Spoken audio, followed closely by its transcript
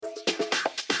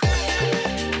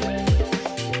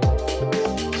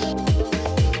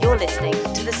listening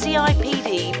to the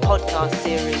CIPD podcast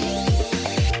series.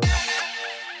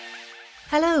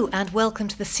 Hello and welcome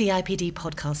to the CIPD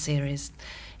podcast series.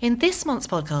 In this month's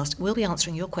podcast, we'll be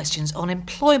answering your questions on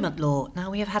employment law. Now,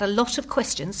 we have had a lot of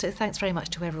questions, so thanks very much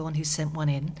to everyone who sent one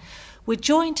in. We're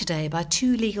joined today by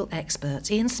two legal experts,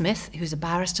 Ian Smith, who's a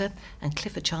barrister and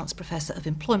Clifford Chance Professor of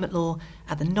Employment Law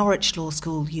at the Norwich Law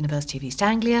School, University of East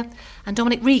Anglia, and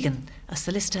Dominic Regan, a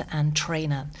solicitor and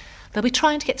trainer. They'll be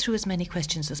trying to get through as many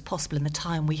questions as possible in the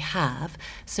time we have.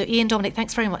 So Ian, Dominic,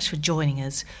 thanks very much for joining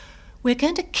us. We're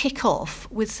going to kick off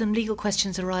with some legal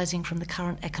questions arising from the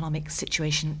current economic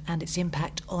situation and its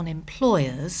impact on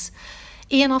employers.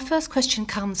 Ian, our first question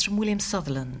comes from William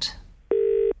Sutherland.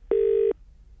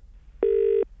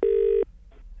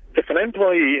 If an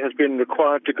employee has been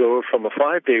required to go from a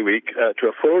 5-day week to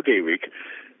a 4-day week,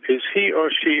 is he or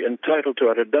she entitled to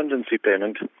a redundancy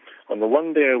payment on the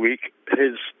 1 day a week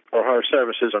his or her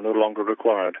services are no longer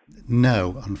required?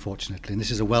 No, unfortunately. And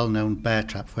this is a well-known bear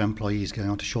trap for employees going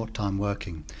on to short-time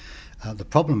working. The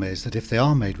problem is that if they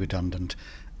are made redundant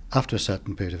after a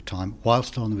certain period of time, while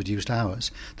still on the reduced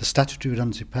hours, the statutory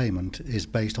redundancy payment is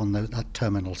based on that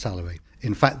terminal salary.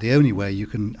 In fact, the only way you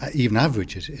can even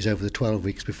average it is over the 12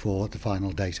 weeks before the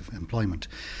final date of employment.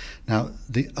 Now,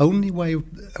 the only way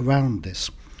around this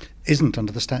isn't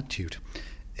under the statute.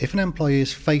 If an employee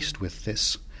is faced with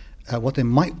this, what they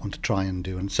might want to try and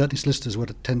do, and certainly solicitors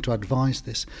would tend to advise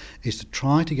this, is to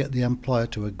try to get the employer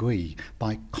to agree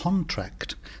by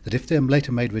contract that if they're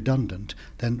later made redundant,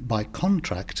 then by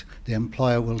contract the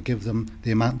employer will give them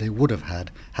the amount they would have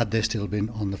had they still been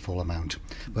on the full amount.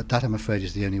 But that, I'm afraid,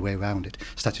 is the only way around it.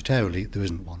 Statutorily, there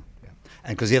isn't one.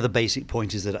 And because the other basic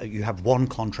point is that you have one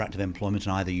contract of employment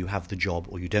and either you have the job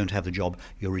or you don't have the job,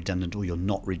 you're redundant or you're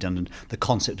not redundant. The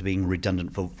concept of being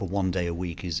redundant for 1 day a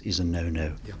week is a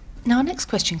no-no. Yeah. Now, our next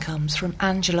question comes from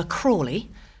Angela Crawley.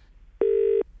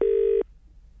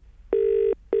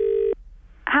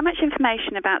 How much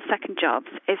information about second jobs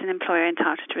is an employer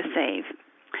entitled to receive?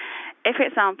 If, for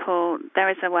example, there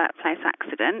is a workplace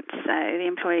accident, so the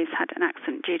employee's had an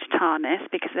accident due to tarness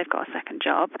because they've got a second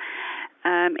job,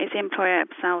 is the employer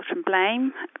absolved from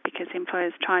blame because the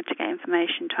employer's tried to get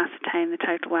information to ascertain the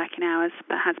total working hours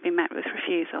but has been met with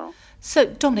refusal? So,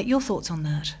 Dominic, your thoughts on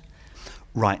that?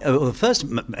 Right. The first,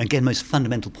 again, most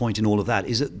fundamental point in all of that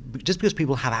is that just because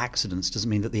people have accidents doesn't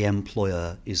mean that the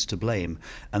employer is to blame.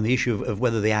 And the issue of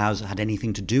whether the hours had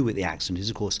anything to do with the accident is,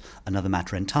 of course, another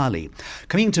matter entirely.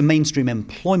 Coming into mainstream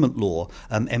employment law,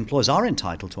 employers are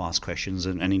entitled to ask questions,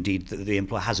 and indeed the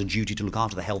employer has a duty to look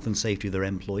after the health and safety of their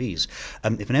employees.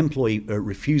 If an employee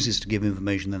refuses to give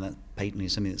information, then that patently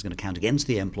is something that's going to count against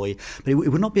the employee. But it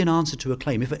would not be an answer to a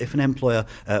claim. If an employer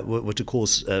were to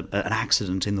cause an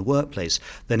accident in the workplace,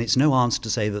 then it's no answer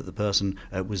to say that the person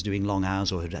was doing long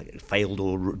hours or had failed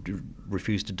or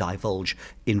refused to divulge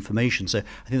information. So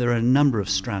I think there are a number of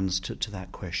strands to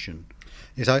that question.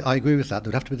 Yes, I agree with that.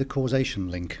 There would have to be the causation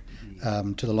link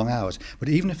to the long hours. But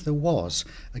even if there was,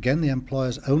 again, the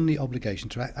employer's only obligation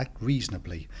to act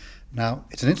reasonably. Now,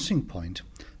 it's an interesting point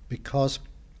because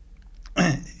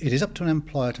it is up to an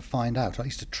employer to find out, or at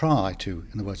least to try to,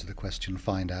 in the words of the question,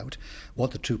 find out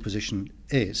what the true position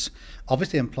is.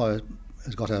 Obviously, the employer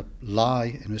has got a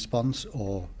lie in response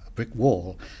or a brick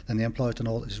wall, then the employer has done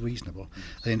all that is reasonable.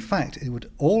 And in fact, it would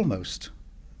almost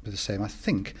be the same, I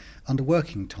think, under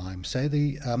working time. Say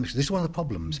this is one of the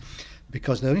problems,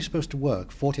 because they're only supposed to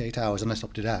work 48 hours unless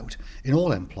opted out in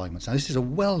all employments. Now, this is a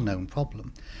well-known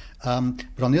problem.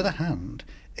 But on the other hand,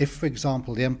 if, for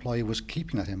example, the employee was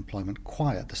keeping that employment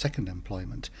quiet, the second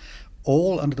employment,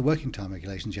 all under the working time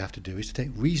regulations you have to do is to take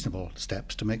reasonable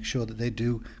steps to make sure that they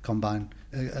do combine,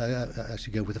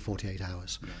 actually go with the 48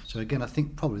 hours. Yes. So again, I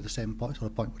think probably the same sort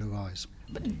of point would arise.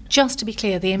 But just to be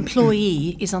clear, the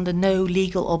employee is under no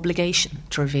legal obligation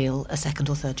to reveal a second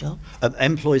or third job?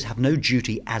 Employees have no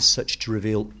duty as such to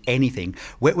reveal anything.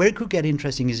 Where it could get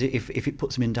interesting is if it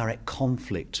puts them in direct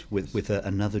conflict with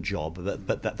another job,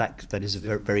 but that is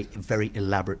a very, very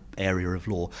elaborate area of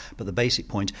law. But the basic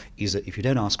point is that if you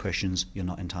don't ask questions, you're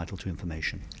not entitled to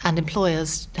information. And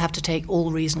employers have to take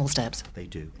all reasonable steps? They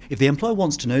do. If the employer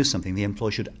wants to know something, the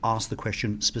employer should ask the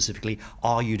question specifically,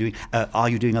 are you doing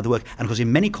other work? And of course,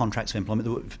 in many contracts of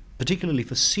employment, particularly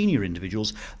for senior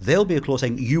individuals, there'll be a clause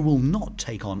saying you will not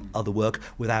take on other work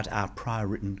without our prior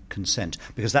written consent,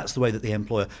 because that's the way that the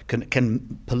employer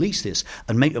can police this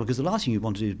and make, because the last thing you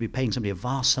want to do is be paying somebody a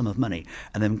vast sum of money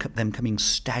and then them coming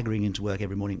staggering into work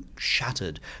every morning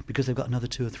shattered because they've got another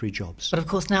 2 or 3 jobs. But of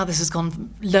course now this has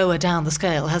gone lower down the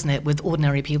scale, hasn't it, with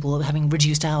ordinary people having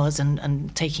reduced hours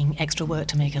and taking extra work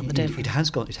to make up the difference.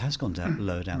 It has gone down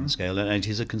lower down the scale, and it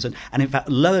is a concern. And in fact,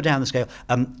 lower down the scale,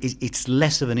 it's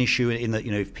less of an issue in that,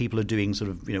 if people are doing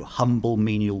sort of humble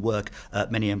menial work,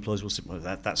 many employers will say, well,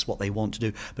 that's what they want to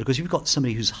do. But because you've got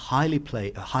somebody who's highly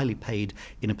paid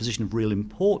in a position of real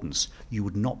importance, you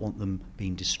would not want them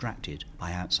being distracted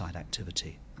by outside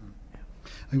activity.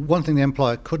 One thing the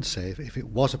employer could say, if it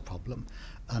was a problem,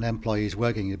 an employee is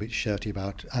working a bit shirty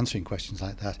about answering questions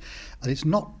like that, and it's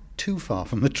not too far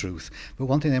from the truth, but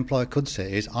one thing the employer could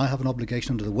say is, I have an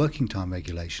obligation under the working time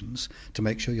regulations to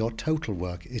make sure your total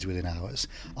work is within hours.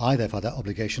 I therefore have that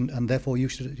obligation, and therefore you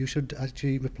should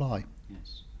actually reply.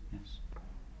 Yes.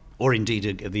 Or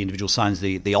indeed, the individual signs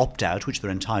the opt-out, which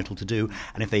they're entitled to do,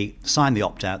 and if they sign the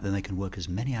opt-out, then they can work as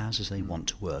many hours as they want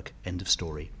to work. End of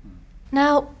story.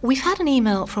 Now, we've had an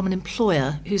email from an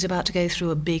employer who's about to go through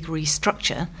a big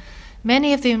restructure.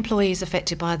 Many of the employees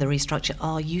affected by the restructure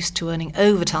are used to earning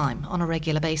overtime on a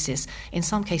regular basis, in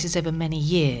some cases over many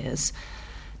years.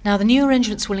 Now, the new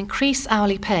arrangements will increase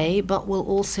hourly pay, but will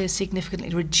also significantly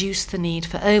reduce the need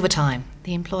for overtime.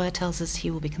 The employer tells us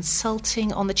he will be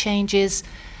consulting on the changes,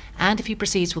 and if he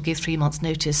proceeds, will give 3 months'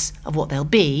 notice of what they'll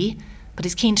be, but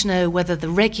is keen to know whether the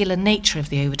regular nature of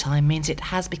the overtime means it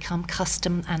has become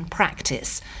custom and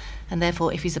practice, and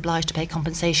therefore if he's obliged to pay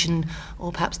compensation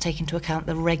or perhaps take into account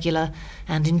the regular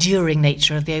and enduring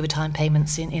nature of the overtime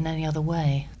payments in any other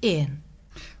way. Ian?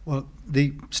 Well,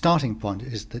 the starting point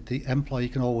is that the employee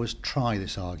can always try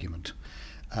this argument.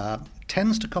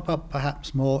 Tends to crop up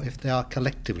perhaps more if they are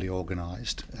collectively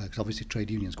organised, because obviously trade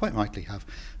unions quite rightly have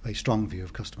a very strong view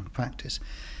of custom and practice.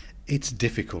 It's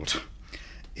difficult.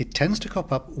 It tends to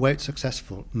crop up where it's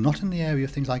successful, not in the area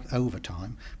of things like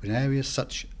overtime, but in areas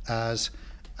such as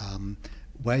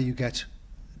where you get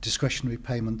discretionary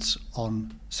payments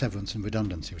on severance and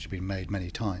redundancy, which have been made many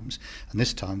times. And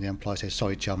this time the employer says,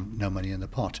 sorry chum, no money in the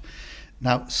pot.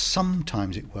 Now,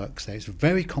 sometimes it works there. It's a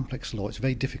very complex law. It's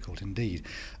very difficult indeed.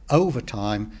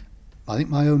 Overtime, I think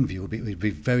my own view would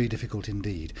be very difficult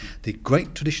indeed. The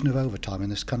great tradition of overtime in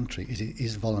this country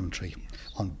is voluntary.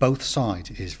 On both sides,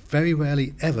 it is very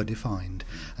rarely ever defined,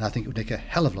 and I think it would take a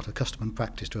hell of a lot of custom and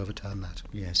practice to overturn that.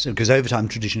 Yes, because overtime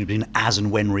traditionally has been as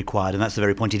and when required, and that's the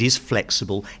very point. It is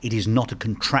flexible. It is not a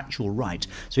contractual right.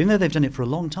 So even though they've done it for a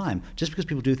long time, just because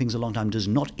people do things a long time does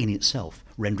not in itself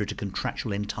render it a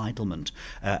contractual entitlement.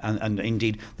 And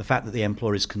indeed, the fact that the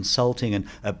employer is consulting and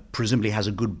presumably has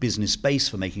a good business base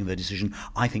for making their decision,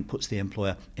 I think puts the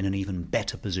employer in an even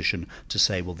better position to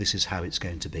say, well, this is how it's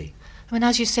going to be. I mean,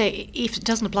 as you say, if it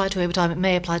doesn't apply to overtime, it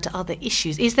may apply to other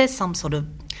issues. Is there some sort of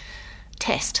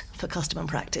test for custom and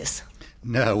practice?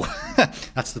 No,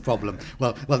 that's the problem.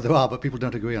 Well, there are, but people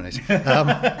don't agree on it.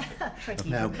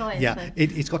 No, yeah,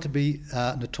 it's got to be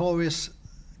notorious,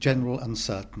 general, and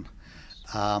certain.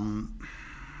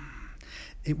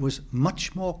 It was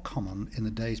much more common in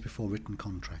the days before written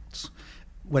contracts,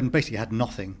 when basically you had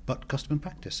nothing but custom and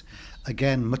practice.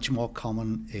 Again, much more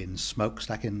common in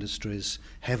smokestack industries,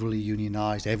 heavily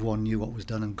unionised, everyone knew what was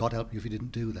done, and God help you if you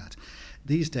didn't do that.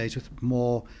 These days, with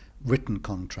more written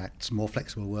contracts, more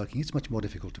flexible working, it's much more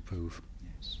difficult to prove.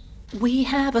 Yes. We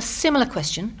have a similar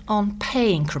question on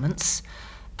pay increments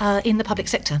in the public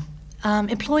sector.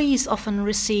 Employees often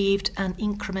received an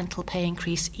incremental pay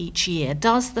increase each year.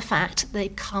 Does the fact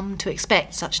they've come to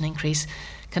expect such an increase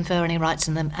confer any rights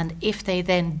on them, and if they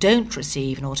then don't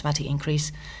receive an automatic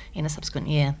increase in a subsequent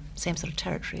year? Same sort of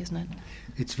territory, isn't it?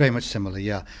 It's very much similar,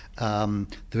 yeah.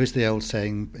 There is the old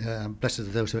saying, blessed are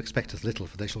those who expecteth little,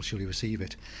 for they shall surely receive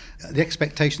it. The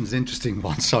expectation is an interesting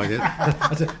one, sorry.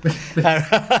 That's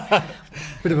a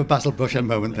bit of a Basil Brush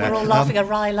moment there. We're all laughing a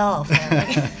wry laugh.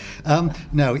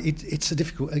 No, it's a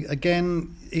difficult...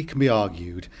 Again, it can be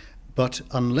argued, but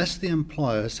unless the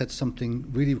employer has said something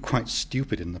really quite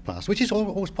stupid in the past, which is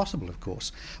always possible, of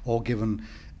course, or given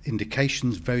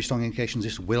indications, very strong indications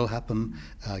this will happen,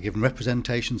 given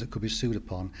representations that could be sued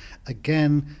upon,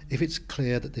 again, if it's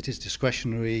clear that it is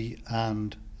discretionary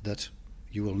and that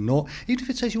you will not, even if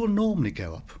it says you will normally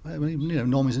go up, I mean,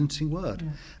 norm is an interesting word,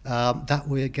 that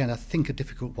way, again, I think a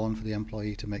difficult one for the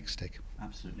employee to make stick.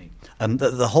 Absolutely.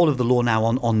 The whole of the law now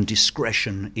on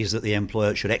discretion is that the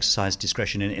employer should exercise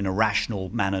discretion in a rational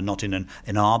manner, not in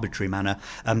an arbitrary manner.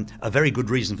 A very good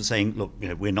reason for saying, look,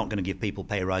 we're not going to give people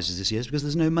pay rises this year is because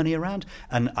there's no money around.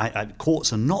 And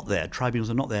courts are not there, tribunals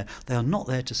are not there. They are not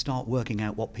there to start working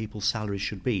out what people's salaries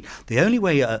should be. The only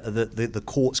way the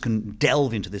courts can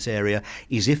delve into this area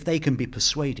is if they can be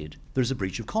persuaded there is a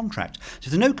breach of contract. So if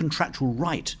there's no contractual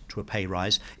right to a pay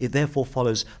rise, it therefore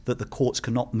follows that the courts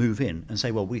cannot move in and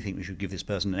say, well, we think we should give this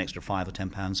person an extra £5 or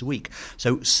 £10 a week.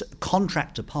 So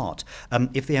contract apart,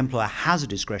 if the employer has a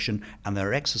discretion and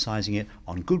they're exercising it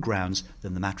on good grounds,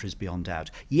 then the matter is beyond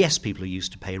doubt. Yes, people are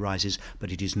used to pay rises,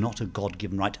 but it is not a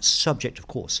God-given right, subject, of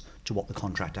course, to what the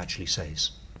contract actually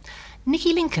says.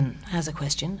 Nikki Lincoln has a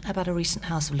question about a recent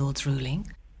House of Lords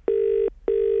ruling.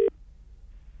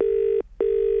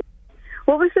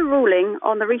 What was the ruling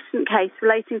on the recent case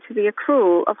relating to the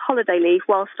accrual of holiday leave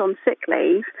whilst on sick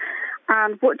leave?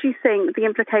 And what do you think the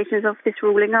implications of this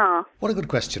ruling are? What a good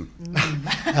question.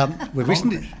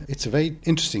 It's a very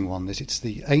interesting one. It's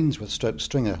the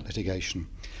Ainsworth-Stringer litigation.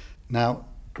 Now,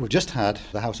 we've just had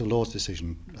the House of Lords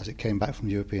decision as it came back from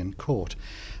the European Court.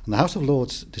 And the House of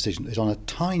Lords decision is on a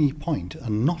tiny point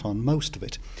and not on most of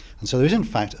it. And so there is, in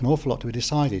fact, an awful lot to be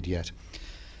decided yet.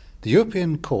 The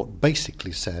European Court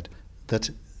basically said that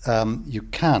you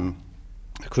can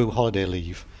accrue holiday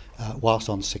leave whilst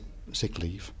on sick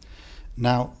leave.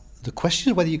 Now, the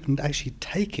question of whether you can actually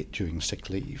take it during sick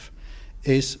leave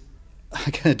is,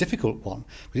 again, a difficult one,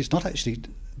 but it's not actually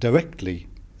directly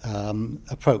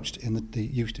approached in the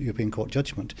European Court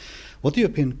judgment. What the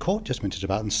European Court judgment is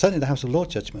about, and certainly the House of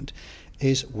Lords judgment,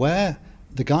 is where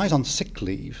the guy's on sick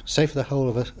leave, say for the whole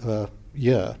of a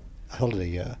year, a holiday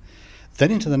year, then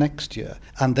into the next year,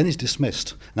 and then is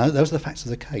dismissed. Now, those are the facts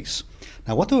of the case.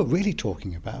 Now, what they were really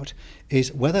talking about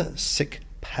is whether sick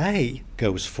pay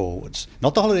goes forwards.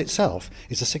 Not the holiday itself,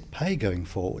 it's the sick pay going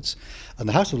forwards. And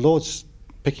the House of Lords,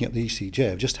 picking up the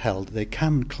ECJ, have just held they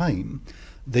can claim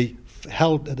the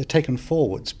taken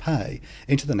forwards pay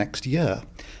into the next year.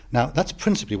 Now, that's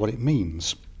principally what it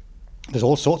means. There's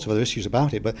all sorts of other issues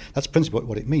about it, but that's principally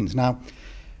what it means. Now,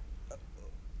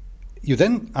 you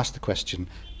then ask the question,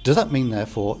 does that mean,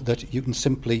 therefore, that you can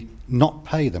simply not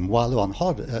pay them while they're on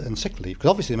holiday and sick leave?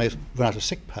 Because obviously they may have run out of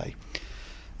sick pay.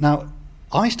 Now,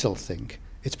 I still think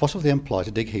it's possible for the employer to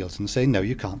dig heels and say, no,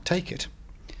 you can't take it.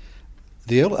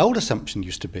 The old assumption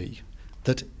used to be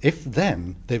that if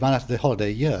then they ran out of the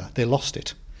holiday year, they lost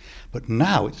it. But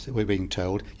now we're being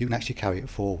told you can actually carry it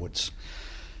forwards.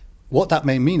 What that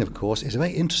may mean, of course, is a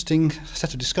very interesting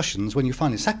set of discussions when you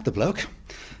finally sack the bloke,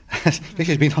 because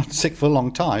he's been on sick for a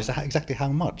long time, as to exactly how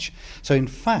much. So, in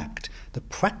fact, the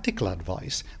practical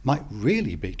advice might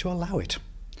really be to allow it.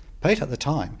 Pay it at the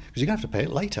time, because you're going to have to pay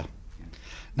it later.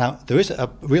 Now, there is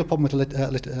a real problem with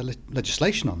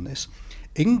legislation on this.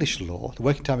 English law, the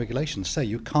working time regulations, say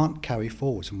you can't carry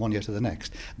forwards from one year to the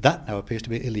next. That now appears to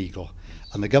be illegal,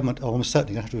 and the government are almost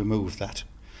certainly going to have to remove that.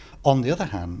 On the other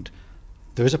hand,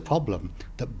 there is a problem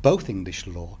that both English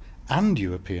law and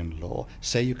European law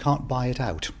say you can't buy it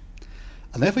out.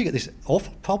 And therefore you get this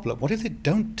awful problem. What if they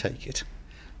don't take it,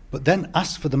 but then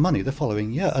ask for the money the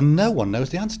following year, and no one knows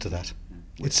the answer to that?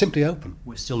 It's simply open.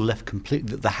 We're still left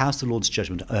completely... The House of Lords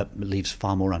judgment leaves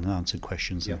far more unanswered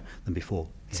questions than before.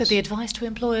 Yes. So the advice to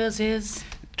employers is...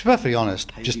 To be perfectly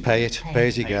honest, just pay it, pay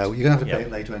as you go. You're going to have to pay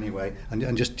it later anyway,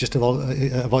 and just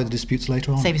avoid the disputes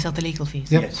later on. Save yourself the legal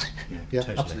fees. Yep. Yes. Yeah,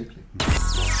 Totally. absolutely.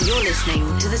 You're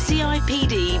listening to the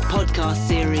CIPD podcast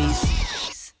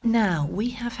series. Now,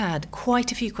 we have had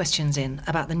quite a few questions in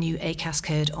about the new ACAS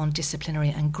code on disciplinary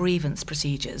and grievance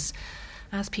procedures.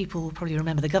 As people will probably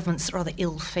remember, the government's rather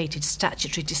ill-fated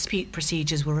statutory dispute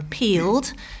procedures were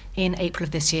repealed in April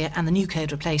of this year, and the new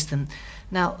code replaced them.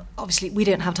 Now, obviously, we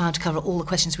don't have time to cover all the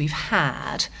questions we've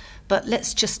had, but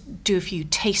let's just do a few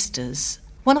tasters.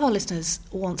 One of our listeners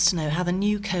wants to know how the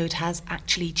new code has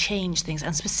actually changed things,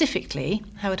 and specifically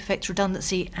how it affects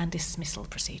redundancy and dismissal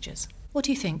procedures. What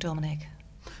do you think, Dominic?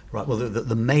 Right, well,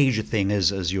 the major thing,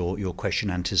 as your question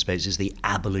anticipates, is the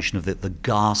abolition of the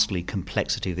ghastly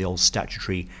complexity of the old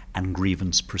statutory and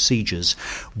grievance procedures.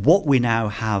 What we now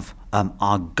have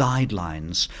are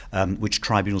guidelines which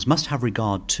tribunals must have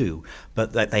regard to,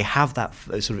 but that they have that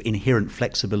sort of inherent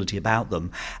flexibility about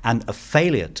them, and a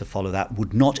failure to follow that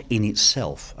would not in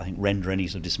itself, I think, render any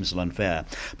sort of dismissal unfair.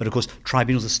 But of course,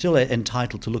 tribunals are still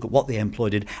entitled to look at what the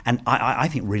employer did, and I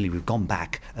think really we've gone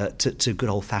back to good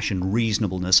old-fashioned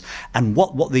reasonableness, and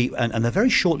and they're very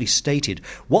shortly stated.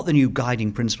 What the new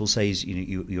guiding principle says: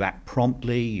 you act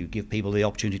promptly, you give people the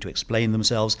opportunity to explain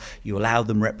themselves, you allow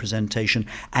them representation,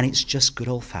 and it's it's just good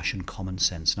old-fashioned common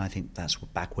sense, and I think that's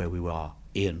back where we are.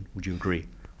 Ian, would you agree?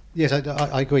 Yes,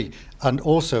 I agree. And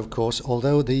also, of course,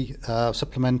 although the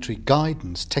supplementary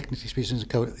guidance, technically speaking,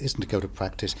 isn't a code of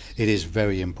practice, it is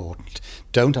very important.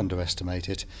 Don't underestimate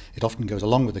it. It often goes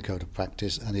along with the code of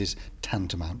practice and is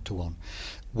tantamount to one.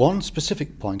 One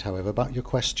specific point, however, about your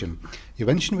question. You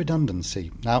mentioned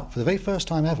redundancy. Now, for the very first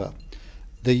time ever,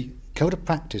 the code of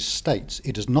practice states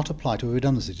it does not apply to a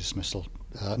redundancy dismissal.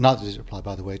 Neither does it apply,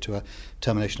 by the way, to a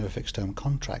termination of a fixed-term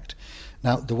contract.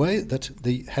 Now, the way that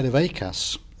the head of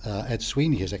ACAS, Ed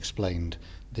Sweeney, has explained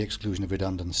the exclusion of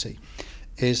redundancy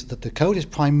is that the code is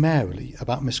primarily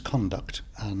about misconduct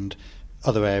and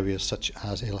other areas such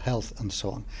as ill health and so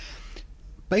on.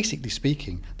 Basically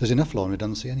speaking, there's enough law on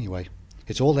redundancy anyway.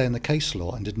 It's all there in the case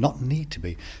law and did not need to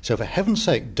be. So for heaven's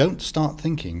sake, don't start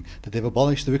thinking that they've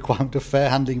abolished the requirement of fair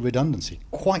handling redundancy.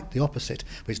 Quite the opposite,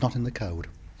 but it's not in the code.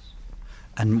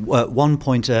 And one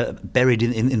point buried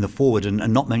in the forward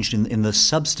and not mentioned in the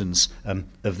substance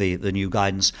of the new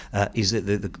guidance is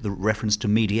the reference to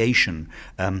mediation,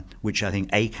 which I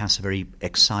think ACAS are very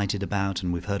excited about,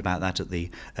 and we've heard about that at the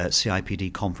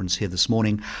CIPD conference here this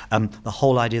morning. The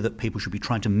whole idea that people should be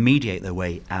trying to mediate their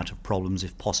way out of problems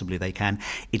if possibly they can.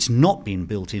 It's not been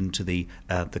built into the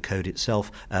code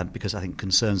itself because I think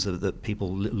concerns that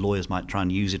lawyers might try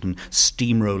and use it and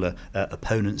steamroller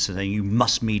opponents and say you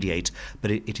must mediate. But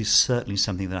it is certainly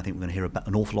something that I think we're going to hear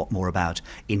an awful lot more about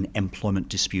in employment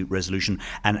dispute resolution.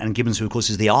 And Gibbons, who of course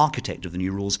is the architect of the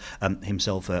new rules,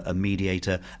 himself a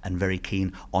mediator and very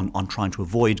keen on trying to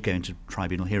avoid going to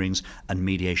tribunal hearings, and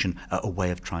mediation a way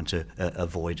of trying to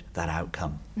avoid that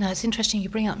outcome. Now, it's interesting you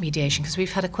bring up mediation because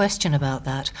we've had a question about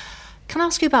that. Can I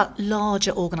ask you about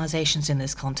larger organisations in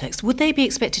this context? Would they be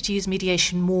expected to use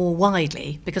mediation more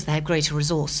widely because they have greater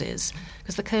resources?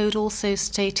 Because the code also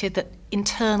stated that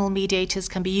internal mediators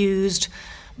can be used,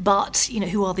 but,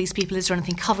 who are these people? Is there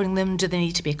anything covering them? Do they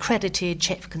need to be accredited,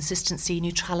 check for consistency,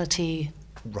 neutrality?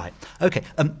 Right. Okay.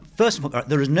 First of all,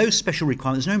 there is no special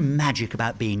requirement. There's no magic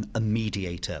about being a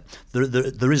mediator.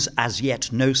 There is as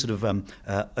yet no sort of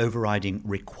overriding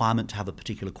requirement to have a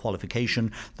particular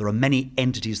qualification. There are many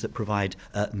entities that provide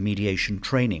mediation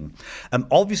training.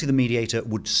 Obviously, the mediator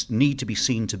would need to be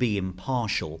seen to be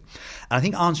impartial. And I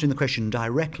think answering the question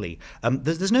directly,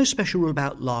 there's no special rule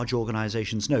about large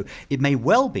organisations. No, it may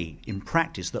well be in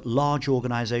practice that large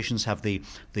organisations have the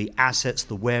assets,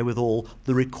 the wherewithal,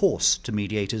 the recourse to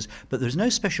mediation. But there's no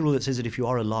special rule that says that if you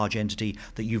are a large entity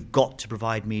that you've got to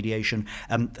provide mediation.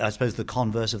 I suppose the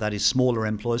converse of that is smaller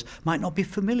employers might not be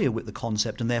familiar with the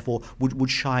concept and therefore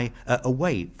would shy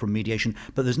away from mediation.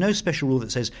 But there's no special rule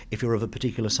that says if you're of a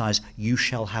particular size, you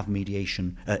shall have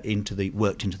mediation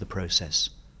worked into the process.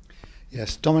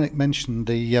 Yes, Dominic mentioned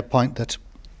the point that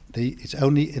it's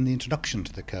only in the introduction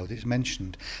to the code it's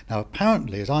mentioned. Now,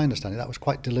 apparently, as I understand it, that was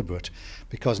quite deliberate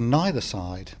because neither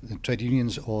side, the trade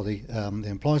unions or the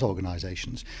employers'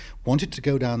 organisations, wanted to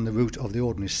go down the route of the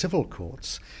ordinary civil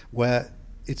courts, where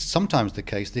it's sometimes the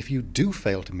case that if you do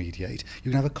fail to mediate,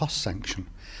 you can have a cost sanction.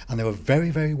 And they were very,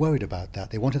 very worried about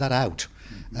that. They wanted that out.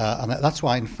 And that's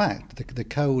why, in fact, the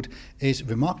code is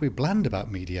remarkably bland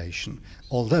about mediation,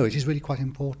 although it is really quite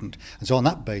important. And so on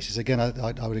that basis, again,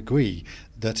 I would agree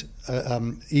that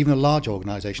even a large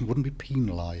organisation wouldn't be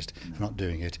penalised for not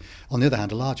doing it. On the other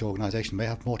hand, a large organisation may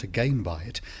have more to gain by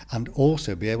it and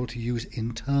also be able to use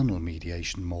internal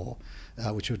mediation more,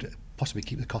 which would possibly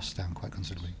keep the costs down quite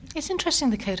considerably. It's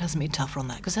interesting the code hasn't been tougher on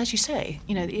that because, as you say,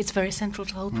 it's very central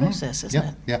to the whole process, isn't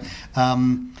it? Yeah.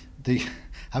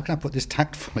 How can I put this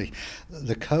tactfully?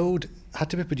 The code had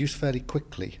to be produced fairly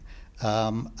quickly,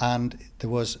 and there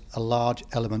was a large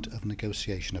element of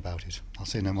negotiation about it. I'll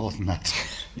say no more than that.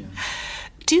 Yeah.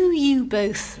 Do you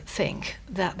both think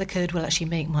that the code will actually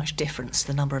make much difference to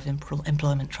the number of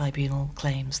employment tribunal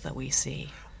claims that we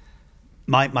see?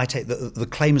 My take, the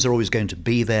claims are always going to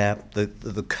be there.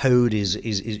 The code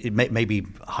it may be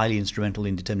highly instrumental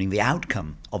in determining the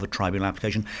outcome of a tribunal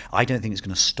application. I don't think it's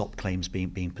going to stop claims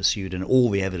being pursued, and all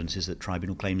the evidence is that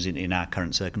tribunal claims in our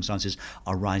current circumstances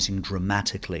are rising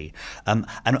dramatically. And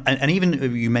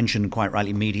even you mentioned quite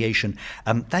rightly mediation.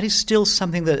 That is still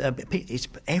something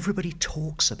that everybody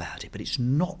talks about it, but it's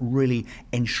not really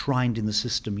enshrined in the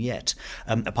system yet.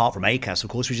 Apart from ACAS, of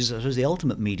course, which is the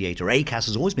ultimate mediator. ACAS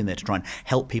has always been there to try and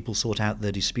help people sort out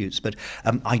their disputes. But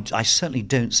I certainly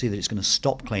don't see that it's going to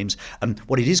stop claims.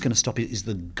 What it is going to stop is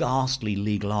the ghastly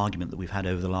legal argument that we've had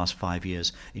over the last 5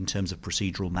 years in terms of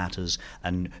procedural matters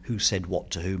and who said what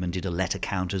to whom and did a letter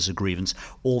count as a grievance.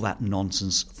 All that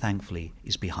nonsense, thankfully,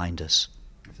 is behind us.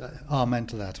 Amen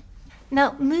to that.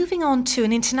 Now, moving on to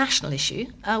an international issue,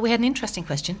 we had an interesting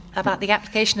question about the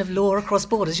application of law across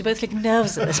borders. You're both looking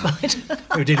nervous at this point.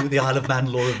 We were dealing with the Isle of Man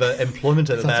law of employment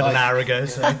about an hour ago.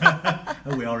 So.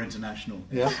 We are international.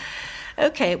 Yeah.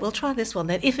 OK, we'll try this one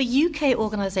then. If a UK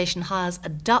organisation hires a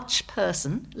Dutch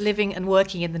person living and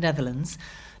working in the Netherlands,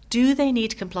 do they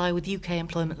need to comply with UK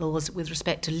employment laws with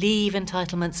respect to leave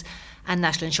entitlements and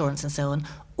national insurance and so on?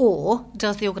 Or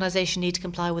does the organisation need to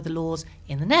comply with the laws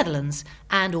in the Netherlands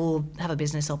and or have a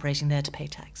business operating there to pay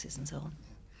taxes and so on?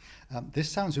 This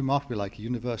sounds remarkably like a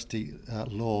university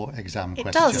law exam question.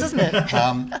 It does, doesn't it?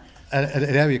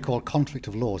 An area called conflict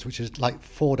of laws, which is like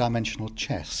four-dimensional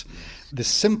chess. The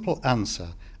simple answer,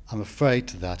 I'm afraid,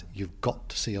 to that, you've got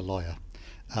to see a lawyer.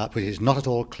 But it is not at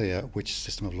all clear which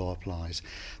system of law applies.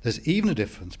 There's even a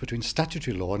difference between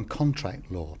statutory law and contract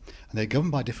law, and they're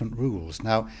governed by different rules.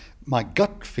 Now, my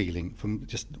gut feeling from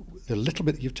just the little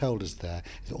bit that you've told us there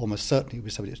is that almost certainly it will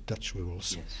be subject to Dutch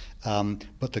rules. Yes.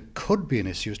 But there could be an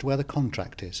issue as to where the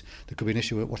contract is. There could be an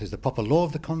issue with what is the proper law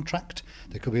of the contract.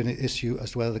 There could be an issue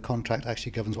as to whether the contract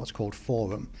actually governs what's called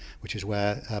forum, which is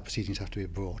where proceedings have to be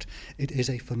brought. It is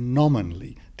a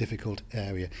phenomenally difficult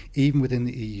area, even within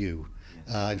the EU.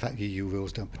 In fact, EU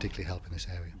rules don't particularly help in this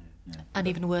area. And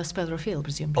even worse further afield,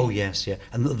 presumably. Oh, yes, yeah.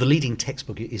 And the leading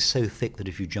textbook is so thick that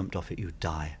if you jumped off it, you'd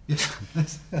die. It's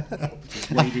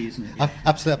weighty, isn't it? Yeah.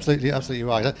 Absolutely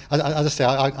right. As I say,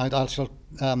 I shall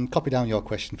copy down your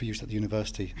question for use at the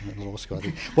university law school. I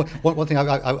think. One thing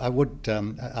I would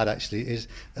add actually is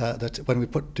that when we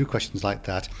do questions like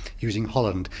that, using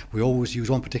Holland, we always use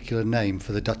one particular name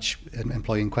for the Dutch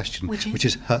employee in question, which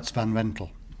is Hertz van Rentel.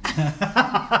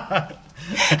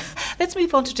 Let's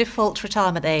move on to default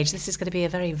retirement age. This is going to be a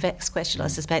very vexed question, I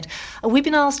suspect. We've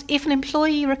been asked if an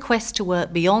employee requests to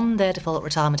work beyond their default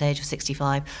retirement age of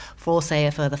 65 for, say,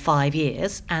 a further 5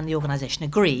 years, and the organisation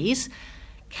agrees,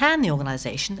 can the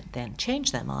organisation then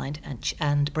change their mind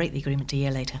and break the agreement a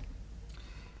year later?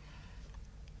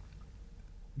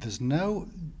 There's no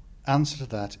answer to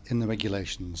that in the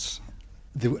regulations.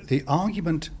 The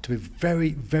argument to be very,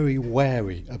 very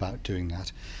wary about doing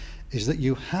that is that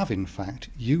you have, in fact,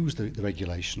 used the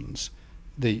regulations,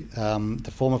 the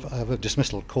form of a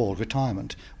dismissal called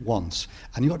retirement once,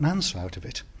 and you got an answer out of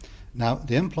it. Now,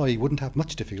 the employee wouldn't have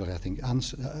much difficulty, I think,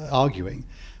 arguing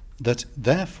that,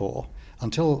 therefore,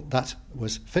 until that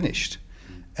was finished,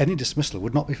 any dismissal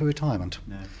would not be for retirement.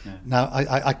 No. Now,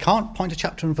 I can't point a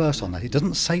chapter and verse on that. It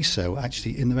doesn't say so,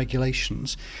 actually, in the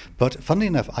regulations. But funnily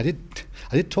enough, I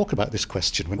did talk about this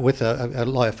question with a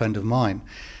lawyer friend of mine,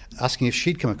 asking if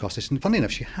she'd come across this. And funnily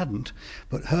enough, she hadn't.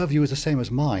 But her view is the same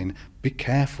as mine. Be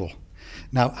careful.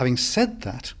 Now, having said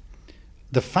that,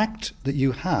 the fact that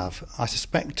you have, I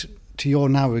suspect, to your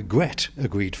now regret,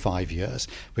 agreed 5 years,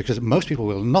 because most people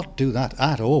will not do that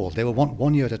at all. They will want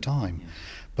 1 year at a time. Yeah.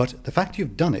 But the fact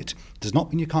you've done it does not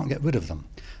mean you can't get rid of them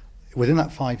within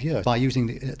that 5 years by using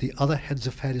the other heads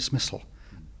of fair dismissal.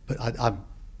 But I'm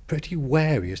pretty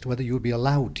wary as to whether you would be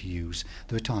allowed to use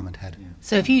the retirement head. Yeah.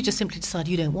 So if you just simply decide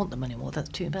you don't want them anymore, that's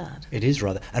too bad. It is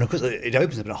rather. And of course, it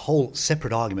opens up a whole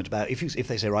separate argument about if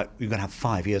they say, right, you're going to have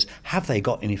 5 years, have they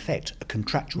got, in effect, a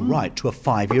contractual right to a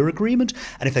 5-year agreement?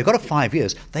 And if they've got a 5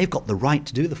 years, they've got the right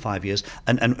to do the 5 years,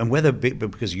 and whether,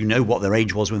 because you know what their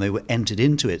age was when they were entered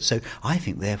into it. So I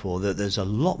think, therefore, that there's a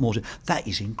lot more to... That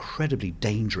is incredibly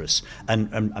dangerous.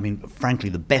 And I mean, frankly,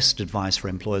 the best advice for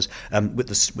employers with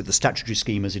the statutory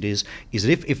scheme as it is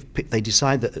that if they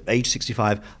decide that at age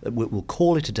 65, we'll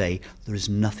call it a day, there is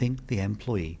nothing the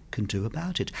employee can do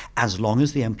about it, as long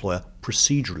as the employer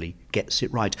procedurally gets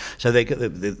it right. So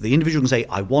the individual can say,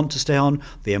 I want to stay on.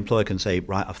 The employer can say,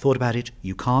 right, I've thought about it.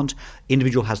 You can't.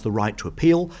 Individual has the right to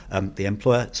appeal. The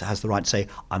employer has the right to say,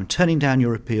 I'm turning down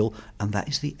your appeal, and that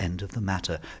is the end of the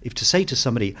matter. If to say to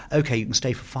somebody, okay, you can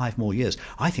stay for 5 more years,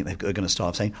 I think they're going to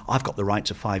start saying, I've got the right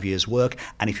to 5 years' work,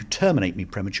 and if you terminate me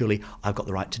prematurely, I've got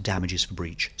the right to damages for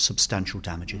breach, substantial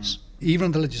damages. Even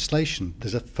in the legislation,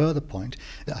 there's a further point.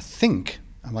 I think,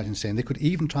 I'm right in saying, they could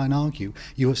even try and argue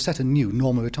you have set a new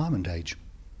normal retirement age.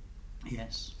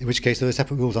 Yes. In which case there are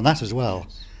separate rules on that as well.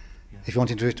 Yes. If you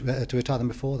wanted to retire them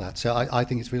before that. So I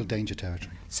think it's real danger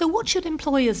territory. So what should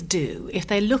employers do if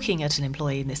they're looking at an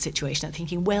employee in this situation and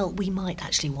thinking, well, we might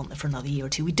actually want them for another year or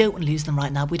two. We don't want to lose them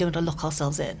right now. We don't want to lock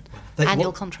ourselves in.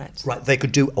 Annual contracts. Right. They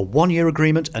could do a 1-year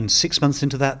agreement, and 6 months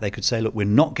into that, they could say, look, we're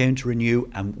not going to renew,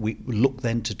 and we look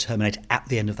then to terminate at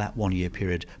the end of that 1-year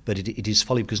period. But it is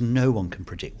folly because no one can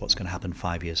predict what's going to happen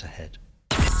 5 years ahead.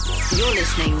 You're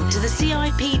listening to the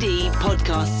CIPD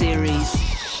podcast series.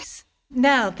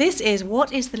 Now, this is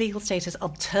what is the legal status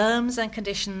of terms and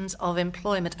conditions of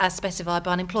employment as specified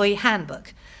by an employee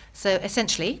handbook. So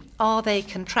essentially, are they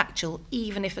contractual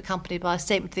even if accompanied by a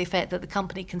statement to the effect that the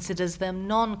company considers them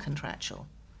non-contractual?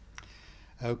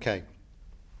 Okay.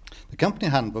 The company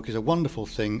handbook is a wonderful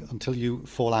thing until you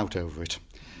fall out over it.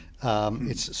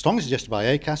 It's strongly suggested by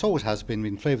ACAS, always has been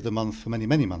in favour of the month for many,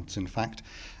 many months, in fact.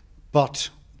 But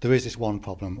there is this one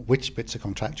problem: which bits are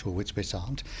contractual, which bits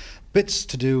aren't. Bits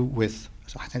to do with,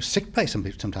 I don't know, sick pay,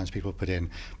 sometimes people put in,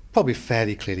 probably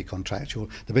fairly clearly contractual.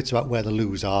 The bits about where the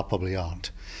loos are probably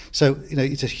aren't. So,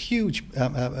 it's a huge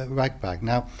ragbag.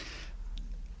 Now,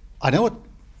 I know what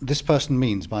this person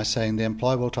means by saying the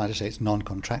employer will try to say it's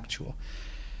non-contractual.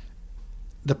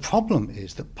 The problem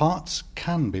is that parts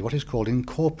can be what is called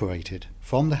incorporated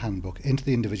from the handbook into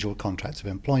the individual contracts of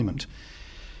employment.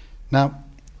 Now,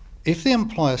 if the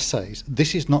employer says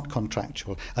this is not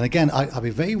contractual, and again, I'll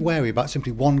be very wary about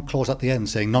simply one clause at the end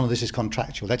saying none of this is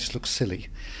contractual, that just looks silly.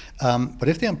 But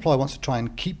if the employer wants to try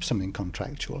and keep something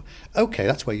contractual, okay,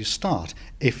 that's where you start,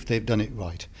 if they've done it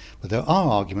right. But there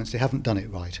are arguments they haven't done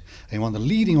it right. And one of the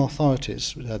leading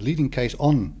authorities, leading case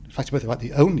on, in fact, it's about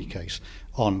the only case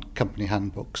on company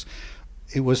handbooks,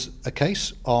 it was a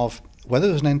case of whether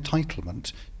there was an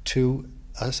entitlement to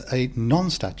a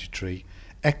non-statutory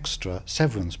extra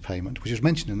severance payment, which was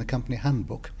mentioned in the company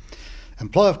handbook.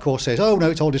 Employer, of course, says, oh, no,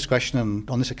 it's all discretion, and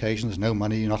on this occasion there's no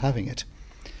money, you're not having it.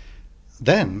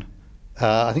 Then,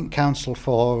 I think counsel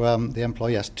for the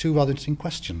employee asked two rather interesting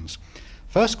questions.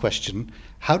 First question,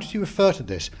 how did you refer to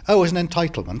this? Oh, as an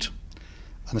entitlement.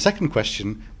 And the second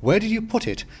question, where did you put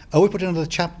it? Oh, we put it under the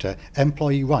chapter,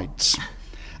 employee rights.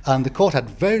 And the court had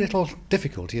very little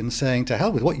difficulty in saying, to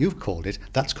hell with what you've called it,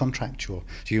 that's contractual.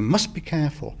 So you must be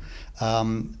careful.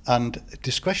 And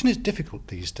discretion is difficult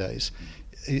these days.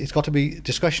 It's got to be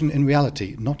discretion in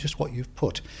reality, not just what you've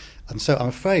put. And so I'm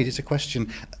afraid it's a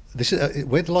question, this is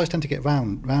where the lawyers tend to get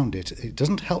round it. It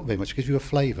doesn't help very much, it gives you a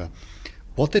flavour.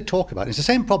 What they talk about, it's the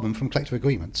same problem from collective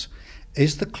agreements.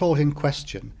 Is the clause in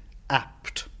question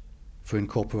apt for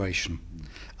incorporation?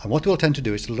 And what they'll tend to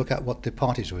do is to look at what the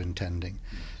parties were intending.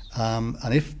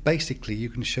 And if basically you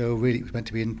can show really it was meant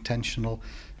to be intentional,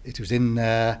 it was in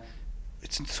there,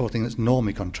 it's the sort of thing that's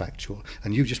normally contractual,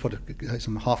 and you just put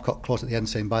some half-cocked clause at the end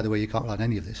saying, by the way, you can't rely on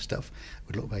any of this stuff, it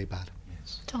would look very bad.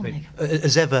 Dominic.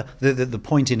 As ever, the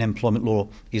point in employment law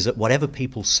is that whatever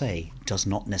people say does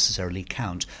not necessarily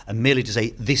count, and merely to say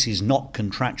this is not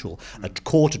contractual, a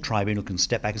court or tribunal can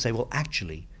step back and say, well,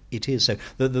 actually, it is. So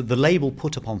the label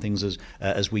put upon things,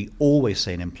 as we always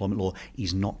say in employment law,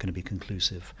 is not going to be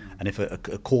conclusive. And if a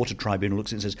court or tribunal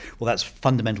looks at it and says, well, that's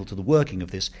fundamental to the working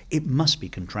of this, it must be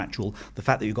contractual. The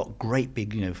fact that you've got great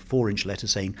big 4-inch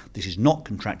letters saying this is not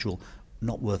contractual,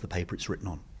 not worth the paper it's written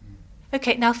on.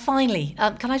 Okay, now finally,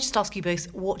 can I just ask you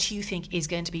both what you think is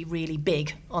going to be really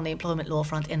big on the employment law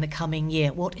front in the coming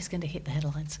year? What is going to hit the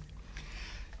headlines?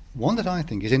 One that I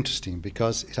think is interesting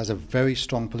because it has a very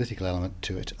strong political element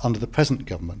to it under the present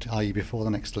government, i.e. before the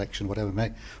next election, whatever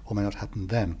may or may not happen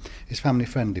then, is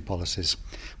family-friendly policies.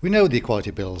 We know the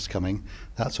equality bill is coming,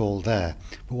 that's all there.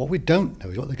 But what we don't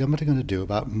know is what the government are going to do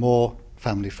about more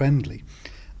family-friendly.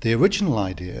 The original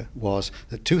idea was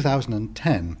that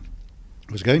 2010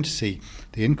 was going to see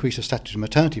the increase of statutory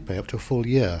maternity pay up to a full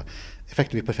year,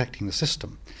 effectively perfecting the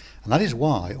system. And that is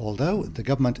why, although the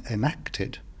government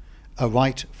enacted a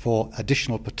right for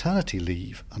additional paternity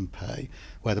leave and pay,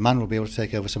 where the man will be able to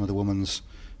take over some of the woman's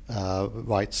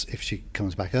rights if she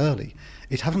comes back early,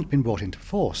 it hasn't been brought into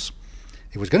force.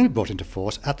 It was going to be brought into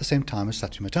force at the same time as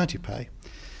statutory maternity pay.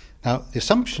 Now, the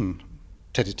assumption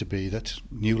tended to be that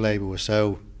New Labour was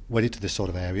so wedded to this sort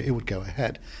of area, it would go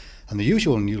ahead. And the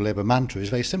usual New Labour mantra is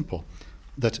very simple,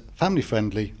 that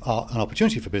family-friendly are an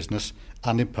opportunity for business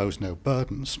and impose no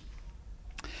burdens.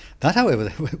 That,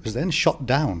 however, was then shot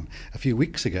down a few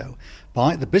weeks ago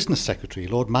by the business secretary,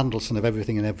 Lord Mandelson of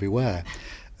Everything and Everywhere,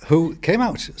 who came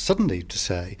out suddenly to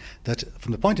say that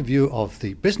from the point of view of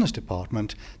the business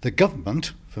department, the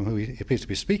government, from who he appears to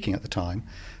be speaking at the time,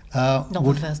 Not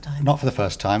for the first time. Not for the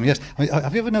first time, yes. I mean,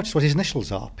 have you ever noticed what his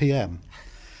initials are? PM.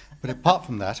 But apart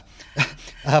from that,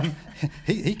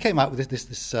 he came out with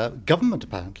this government,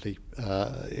 apparently,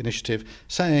 initiative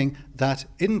saying that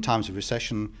in times of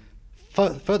recession,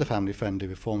 further family-friendly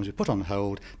reforms were put on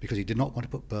hold because he did not want to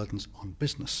put burdens on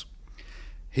business.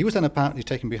 He was then apparently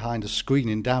taken behind a screen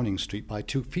in Downing Street by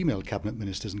 2 female cabinet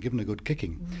ministers and given a good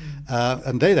kicking.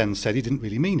 And they then said he didn't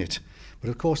really mean it. But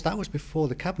of course, that was before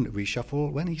the cabinet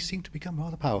reshuffle when he seemed to become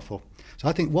rather powerful. So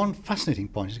I think one fascinating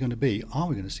point is going to be, are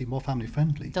we going to see more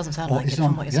family-friendly? Doesn't sound like it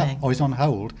from what you're saying. Or is on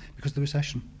hold because of the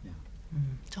recession.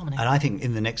 Dominic. And I think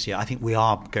in the next year, I think we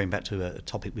are going back to a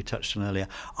topic we touched on earlier.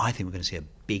 I think we're going to see a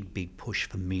big push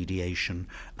for mediation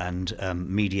and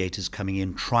mediators coming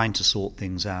in, trying to sort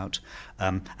things out.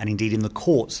 And indeed, in the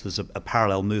courts, there's a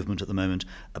parallel movement at the moment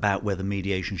about whether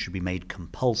mediation should be made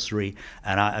compulsory.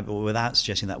 And without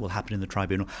suggesting that will happen in the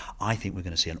tribunal, I think we're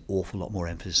going to see an awful lot more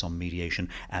emphasis on mediation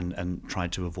and trying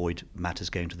to avoid matters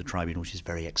going to the tribunal, which is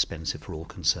very expensive for all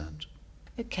concerned.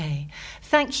 Okay.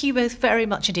 Thank you both very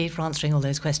much indeed for answering all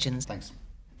those questions. Thanks.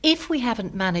 If we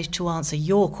haven't managed to answer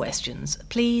your questions,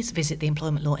 please visit the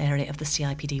employment law area of the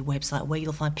CIPD website, where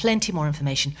you'll find plenty more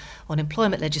information on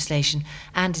employment legislation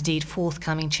and indeed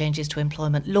forthcoming changes to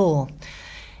employment law.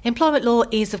 Employment law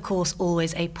is, of course,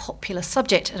 always a popular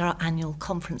subject at our annual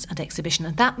conference and exhibition,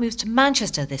 and that moves to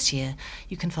Manchester this year.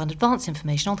 You can find advance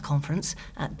information on the conference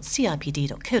at cipd.co.uk/ACE,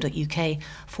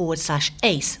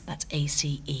 that's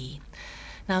ACE.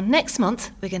 Now, next month,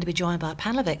 we're going to be joined by a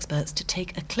panel of experts to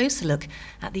take a closer look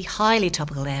at the highly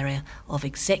topical area of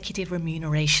executive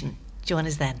remuneration. Join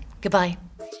us then. Goodbye.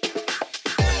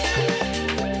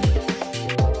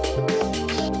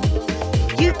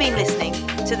 You've been listening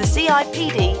to the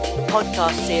CIPD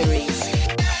podcast series.